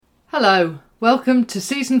Hello, welcome to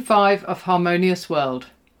Season 5 of Harmonious World.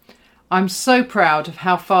 I'm so proud of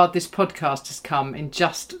how far this podcast has come in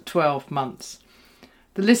just 12 months.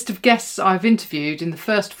 The list of guests I've interviewed in the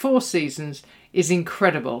first 4 seasons is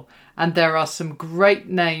incredible, and there are some great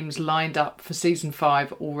names lined up for Season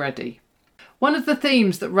 5 already. One of the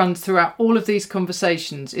themes that runs throughout all of these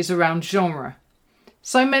conversations is around genre.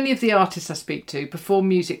 So many of the artists I speak to perform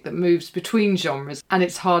music that moves between genres, and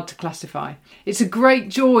it's hard to classify. It's a great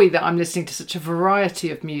joy that I'm listening to such a variety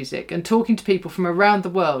of music and talking to people from around the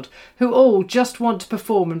world who all just want to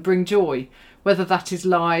perform and bring joy, whether that is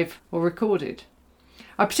live or recorded.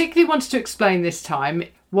 I particularly wanted to explain this time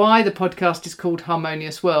why the podcast is called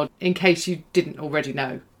Harmonious World, in case you didn't already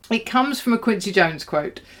know. It comes from a Quincy Jones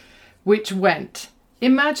quote, which went,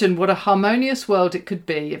 "Imagine what a harmonious world it could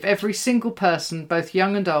be if every single person, both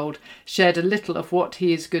young and old, shared a little of what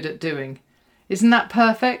he is good at doing. Isn't that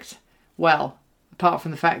perfect? Well, apart from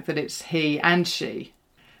the fact that it's he and she."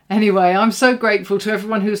 Anyway, I'm so grateful to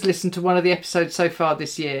everyone who's listened to one of the episodes so far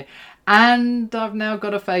this year. And I've now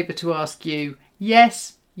got a favour to ask you.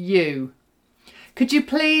 Yes, you. Could you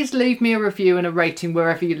please leave me a review and a rating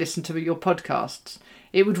wherever you listen to your podcasts?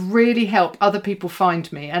 It would really help other people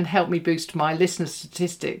find me and help me boost my listener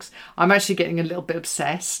statistics. I'm actually getting a little bit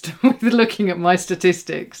obsessed with looking at my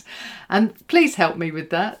statistics. And please help me with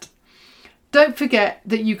that. Don't forget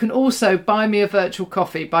that you can also buy me a virtual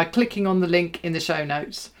coffee by clicking on the link in the show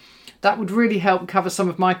notes. That would really help cover some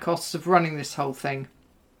of my costs of running this whole thing.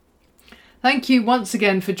 Thank you once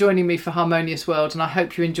again for joining me for Harmonious World, and I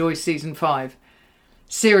hope you enjoy Season 5.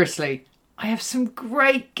 Seriously, I have some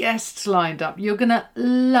great guests lined up. You're going to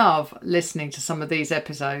love listening to some of these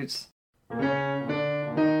episodes.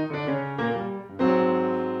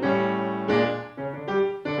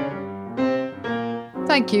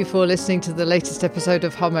 Thank you for listening to the latest episode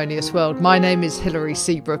of Harmonious World. My name is Hilary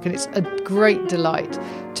Seabrook, and it's a great delight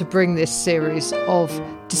to bring this series of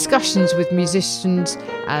discussions with musicians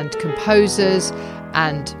and composers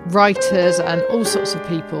and writers and all sorts of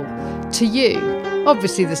people to you.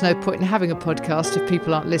 Obviously, there's no point in having a podcast if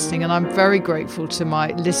people aren't listening, and I'm very grateful to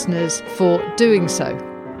my listeners for doing so.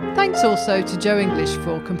 Thanks also to Joe English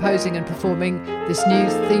for composing and performing this new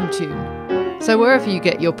theme tune. So wherever you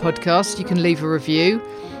get your podcast, you can leave a review.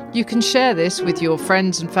 You can share this with your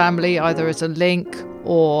friends and family, either as a link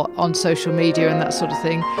or on social media and that sort of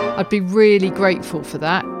thing. I'd be really grateful for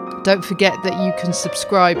that. Don't forget that you can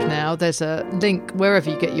subscribe now. There's a link wherever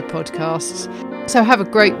you get your podcasts. So have a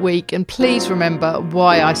great week, and please remember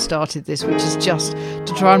why I started this, which is just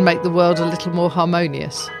to try and make the world a little more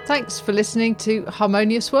harmonious. Thanks for listening to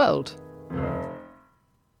Harmonious World.